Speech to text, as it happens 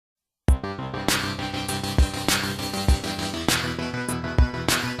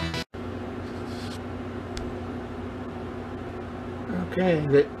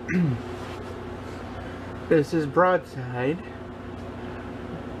Okay, this is Broadside.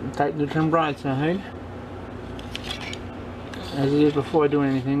 Type the term Broadside. As it is before doing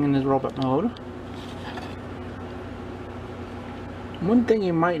anything in this robot mode. One thing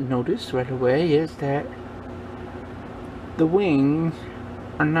you might notice right away is that the wings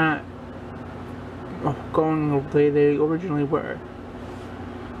are not going the way they originally were.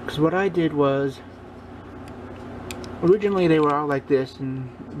 Because what I did was, originally they were all like this and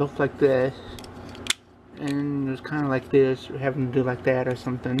looked like this, and it was kind of like this, or having to do like that or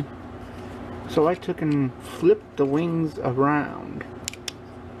something. So I took and flipped the wings around.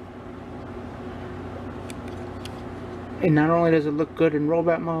 And not only does it look good in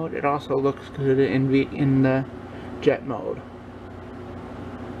robot mode, it also looks good in the jet mode.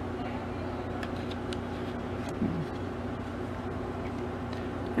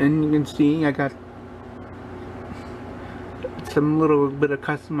 And you can see I got some little bit of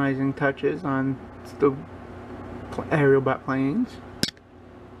customizing touches on the aerial bot planes.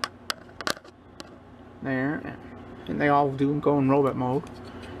 There. And they all do go in robot mode.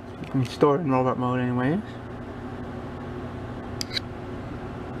 You can store it in robot mode anyways.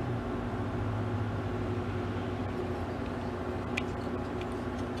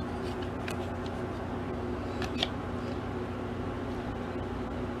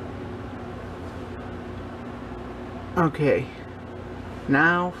 Okay,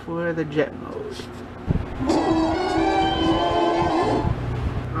 now for the jet mode.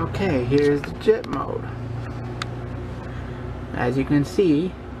 Okay, here's the jet mode. As you can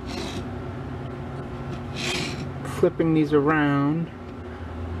see, flipping these around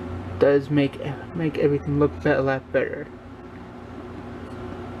does make everything look a lot better.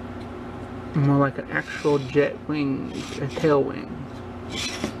 More like an actual jet wing, a tail wing.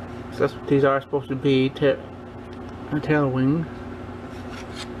 So that's what these are supposed to be. A tail wing.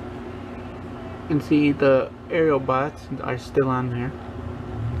 You can see the aerial bots are still on there.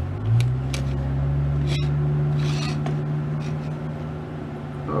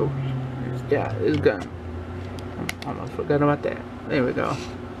 Oh, yeah, it's gone. Almost forgot about that. There we go.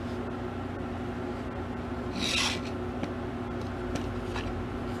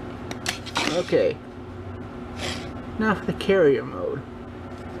 Okay. Now for the carrier mode.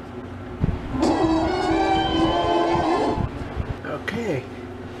 Okay,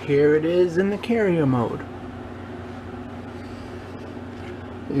 here it is in the carrier mode.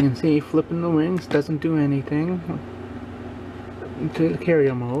 You can see flipping the wings doesn't do anything to the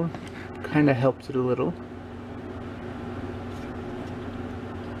carrier mode. Kind of helps it a little.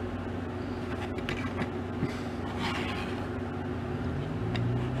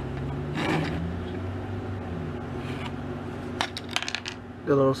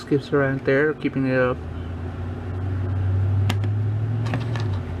 The little skips around there, keeping it up.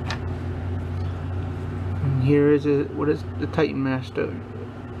 Here is what is the Titan Master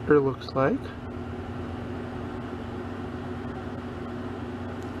looks like.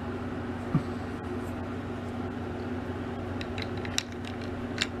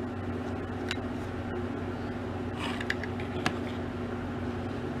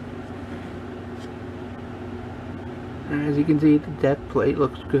 As you can see, the deck plate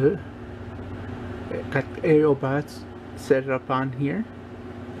looks good. Got the aerial bots set up on here.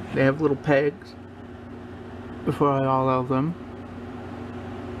 They have little pegs before all of them.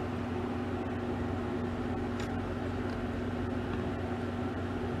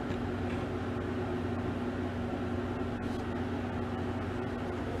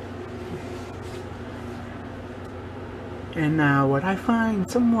 And now what I find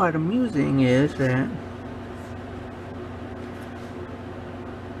somewhat amusing is that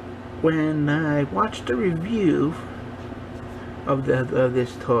when I watched a review of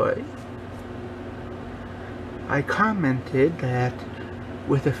this toy, I commented that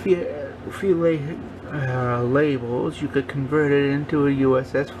with a few labels, you could convert it into a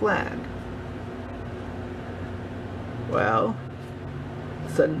USS flag. Well,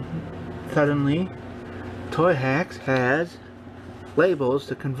 suddenly, toyhax has labels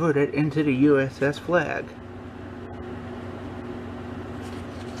to convert it into the USS flag.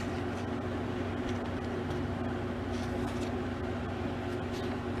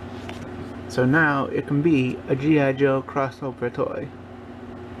 So now it can be a G.I. Joe crossover toy.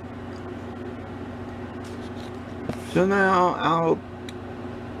 So now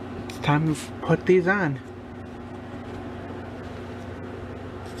it's time to put these on.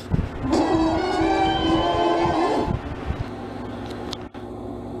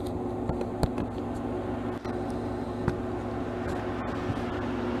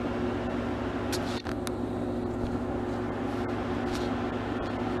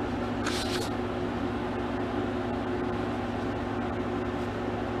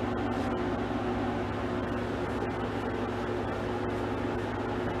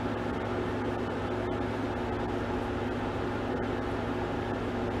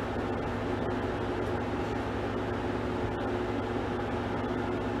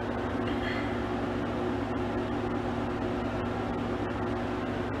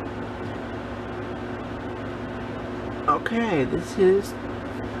 Okay, this is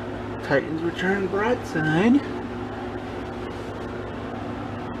Titan's Return Broadside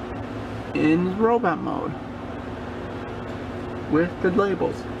in robot mode with the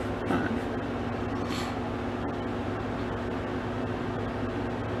labels on.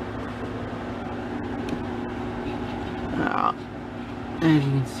 As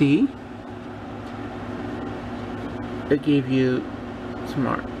you can see, it gave you some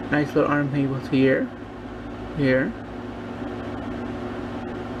nice little arm labels here,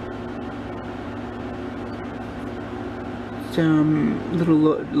 some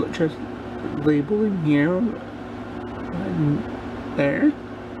little just labeling here and there.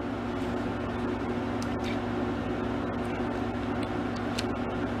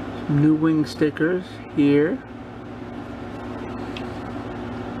 Some new wing stickers here.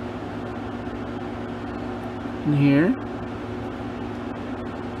 And here.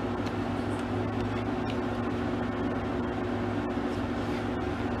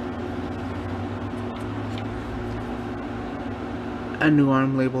 A new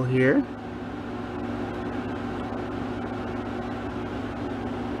arm label here.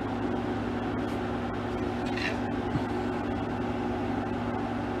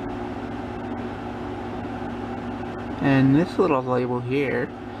 And this little label here,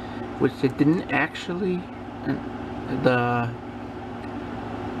 which it didn't actually, the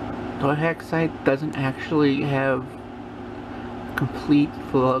toyhax site doesn't actually have complete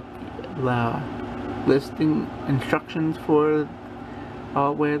listing instructions for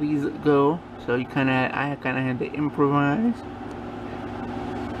where these go, so I kind of had to improvise.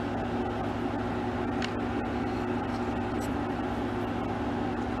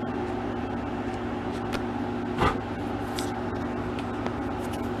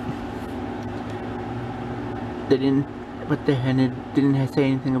 They didn't, but they didn't say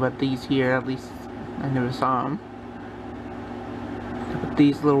anything about these here. At least I never saw them. But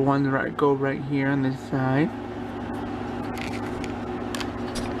these little ones go right here on this side.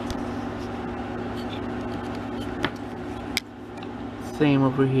 Same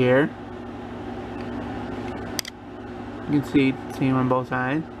over here. You can see same on both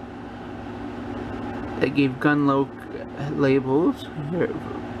sides. They gave gun labels here.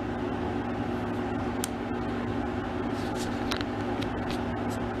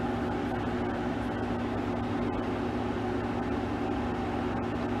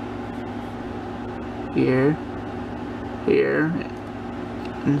 Here,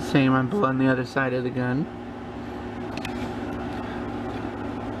 and the same on the other side of the gun.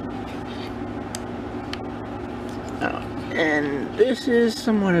 And this is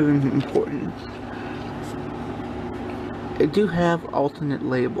somewhat of important. They do have alternate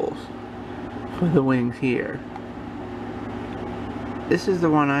labels for the wings here. This is the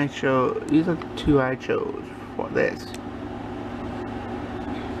one I chose. These are the two I chose for this.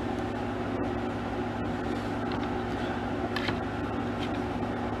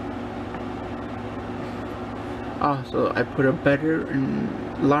 Also, I put a better and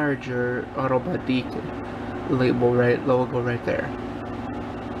larger Autobot logo right there.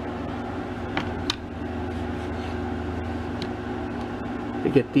 You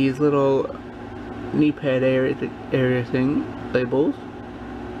get these little knee pad area thing labels.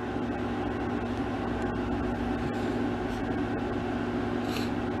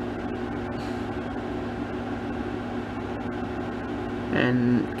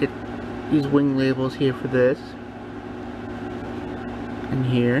 And get these wing labels here for this. And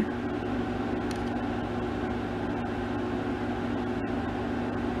here.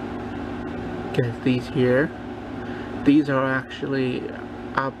 Get these here. These are actually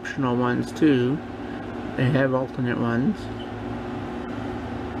optional ones too. They have alternate ones.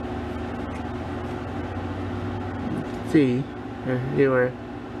 See, here are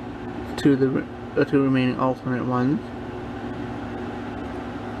the two remaining alternate ones.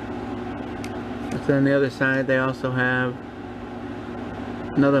 But then on the other side they also have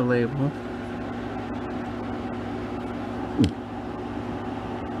another label.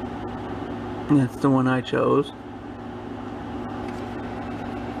 And that's the one I chose.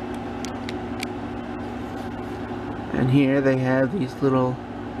 And here they have these little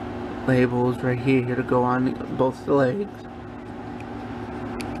labels right here to go on both the legs.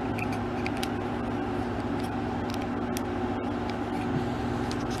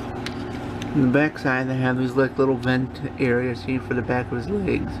 On the back side they have these like little vent areas here for the back of his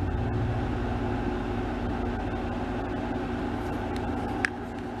legs.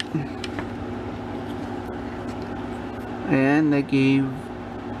 And they gave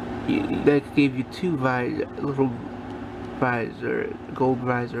you two gold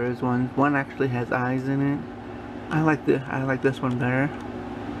visors. One actually has eyes in it, I like this one better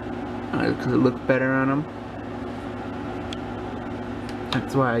because it looks better on them.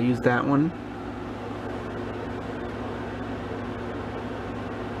 That's why I use that one.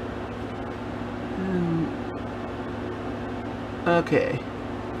 Okay,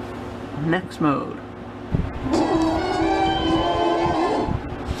 next mode.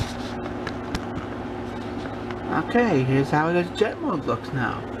 Okay, here's how this jet mode looks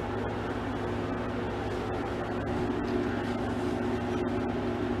now.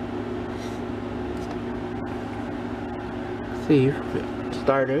 See, for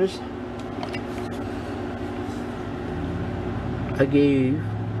starters, I gave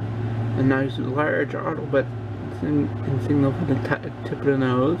a nice large auto but signal for the tip of the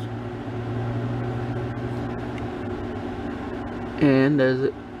nose, and there's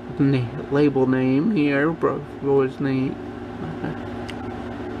a label name here, Broadside name,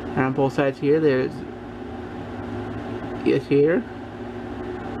 and on both sides here there's here,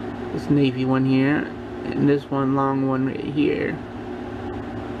 this navy one here, and this one long one right here.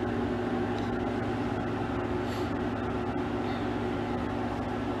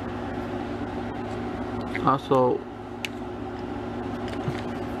 Also,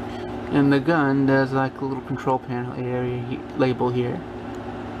 in the gun, there's like a little control panel area label here.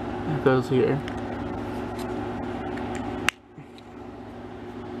 It goes here.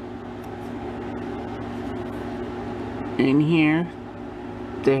 In here,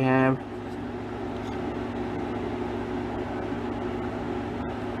 they have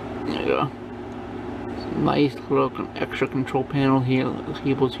there you go. Some nice little extra control panel here,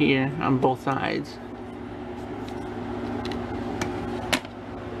 cables here on both sides.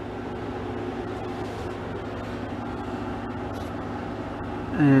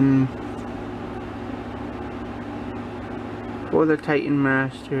 And for the Titan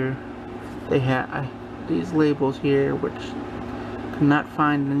Master, they have these labels here, which could not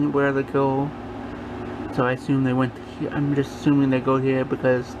find anywhere to go. So I assume they went here. I'm just assuming they go here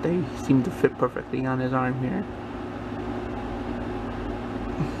because they seem to fit perfectly on his arm here.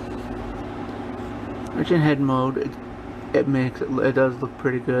 Which in head mode, it does look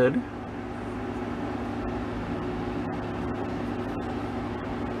pretty good.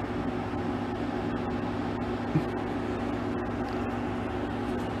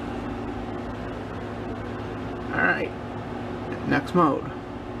 Alright, next mode.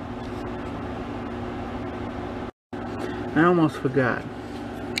 I almost forgot.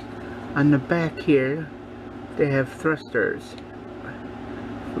 On the back here, they have thrusters.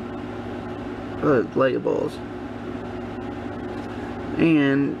 Labels.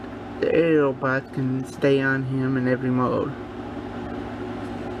 And the aerobot can stay on him in every mode.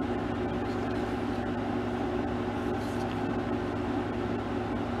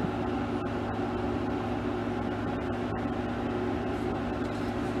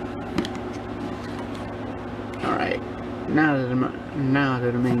 Alright, now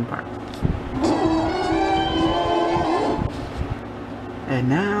to the main part. And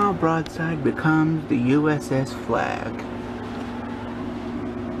now Broadside becomes the USS Flag.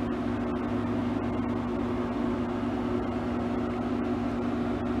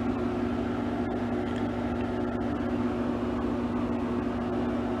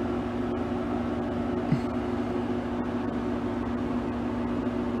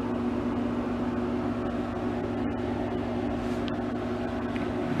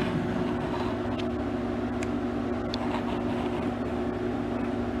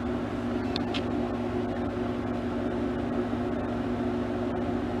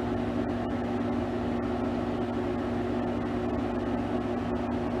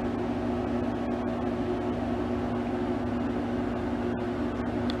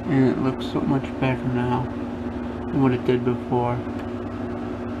 And it looks so much better now than what it did before.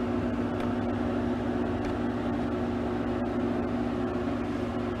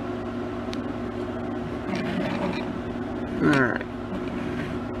 Alright.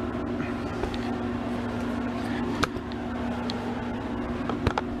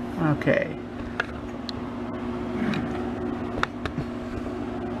 Okay.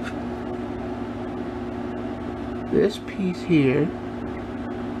 This piece here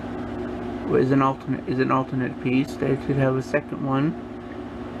is an alternate piece. They should have a second one,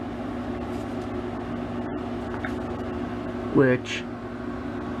 which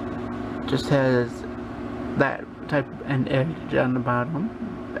just has that type of end edge on the bottom.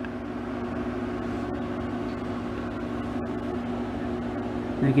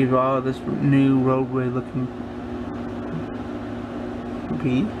 They give you all of this new roadway looking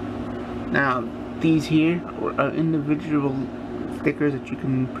piece. Now these here are individual stickers that you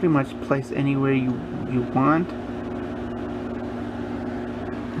can pretty much place anywhere you want.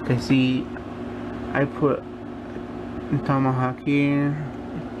 can see I put tomahawk here,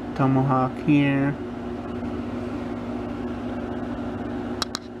 tomahawk here,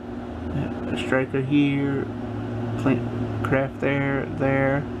 a striker here, craft there,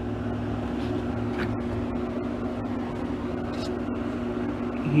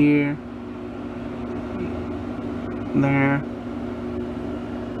 here, there,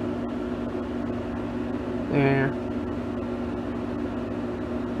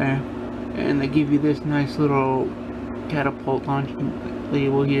 and they give you this nice little catapult launching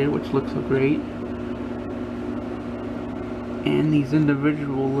label here, which looks so great, and these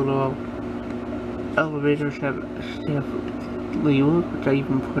individual little elevators have labels, which I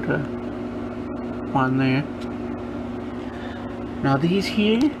even put on there. Now these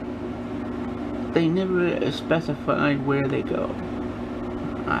here, they never specified where they go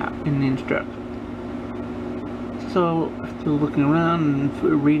in the instructions. So after looking around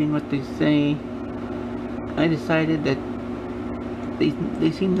and reading what they say, I decided that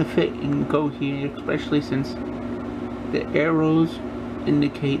they seem to fit and go here, especially since the arrows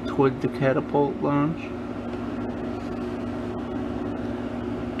indicate towards the catapult launch.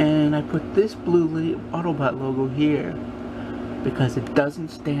 And I put this blue Autobot logo here because it doesn't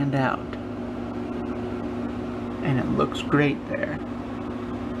stand out, and it looks great there.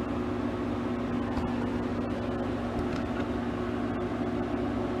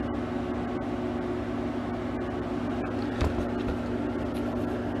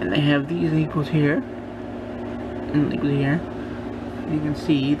 And they have these labels here and labels here. You can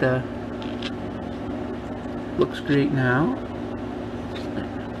see the looks great now.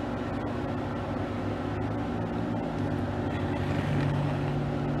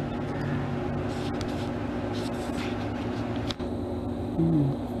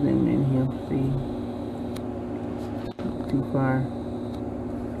 Zoom in here, see. Not too far.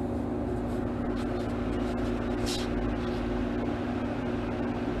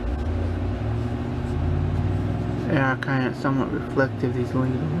 They are kind of somewhat reflective, these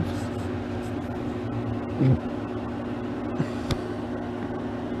labels.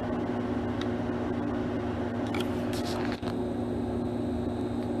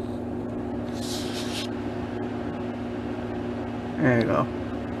 There you go.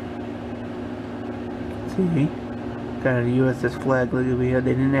 See, got a USS flag logo here.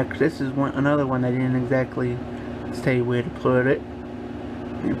 They didn't actually. This is another one they didn't exactly say where to put it.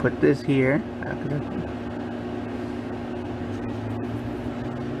 You put this here.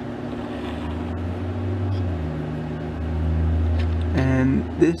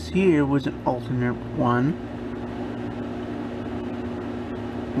 And this here was an alternate one,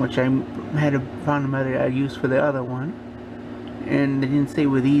 which I had found another use for the other one, and they didn't say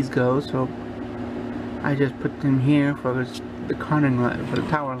where these go, so I just put them here for the conning light, for the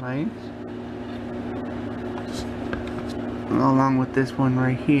tower lights, along with this one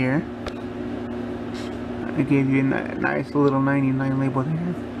right here. I gave you a nice little 99 label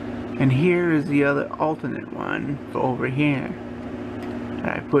there, and here is the other alternate one for over here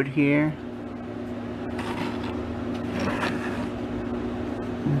that I put here.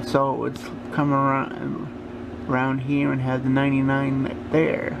 And so it would come around here and have the 99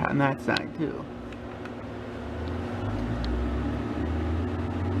 there on that side too.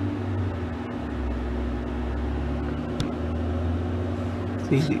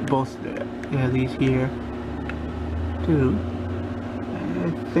 See, both have these here too. And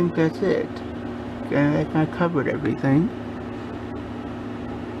I think that's it. I think I covered everything.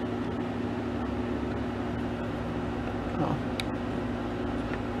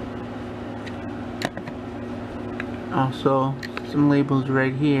 Also, some labels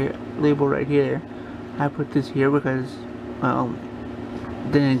right here. Label right here. I put this here because, well,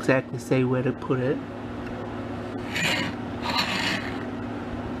 didn't exactly say where to put it.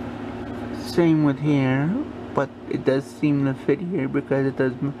 Same with here, but it does seem to fit here because it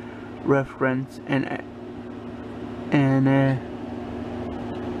does reference and entrance.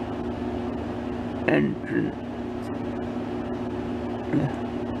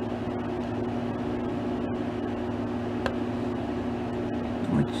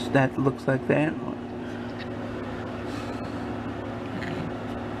 Which that looks like that.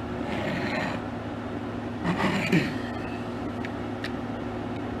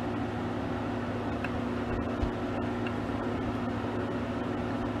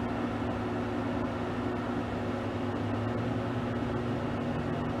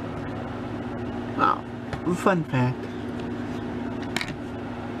 Wow, fun fact.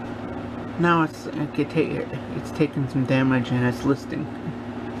 Now it's taking some damage and it's listing.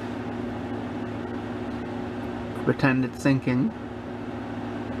 Pretend it's sinking.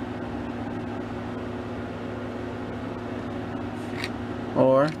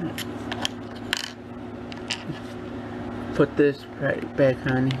 Or put this right back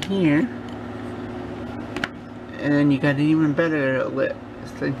on here, and then you got an even better lift,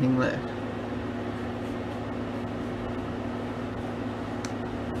 sinking lift.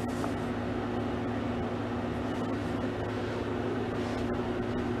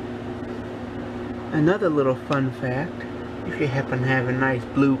 Another little fun fact, if you happen to have a nice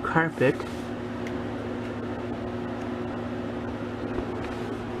blue carpet,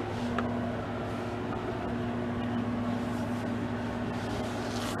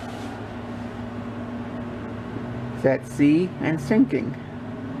 it's at sea and sinking.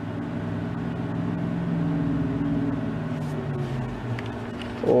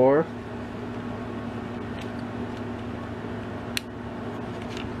 Or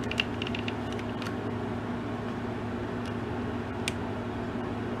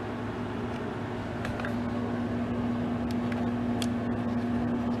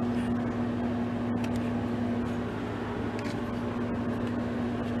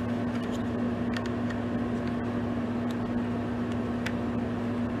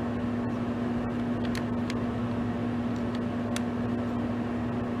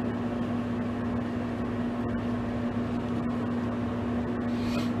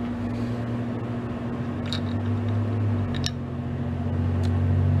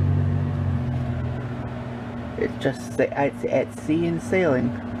it's just at sea and sailing.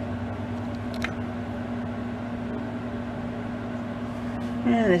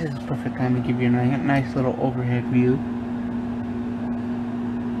 And this is the perfect time to give you a nice little overhead view.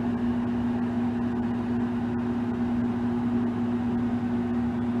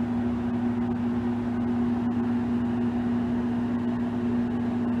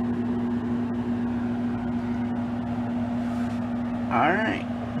 Alright,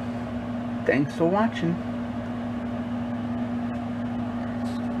 thanks for watching.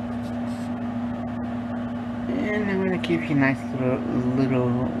 And I'm going to give you a nice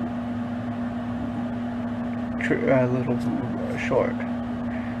little short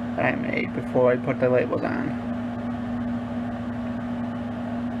that I made before I put the labels on.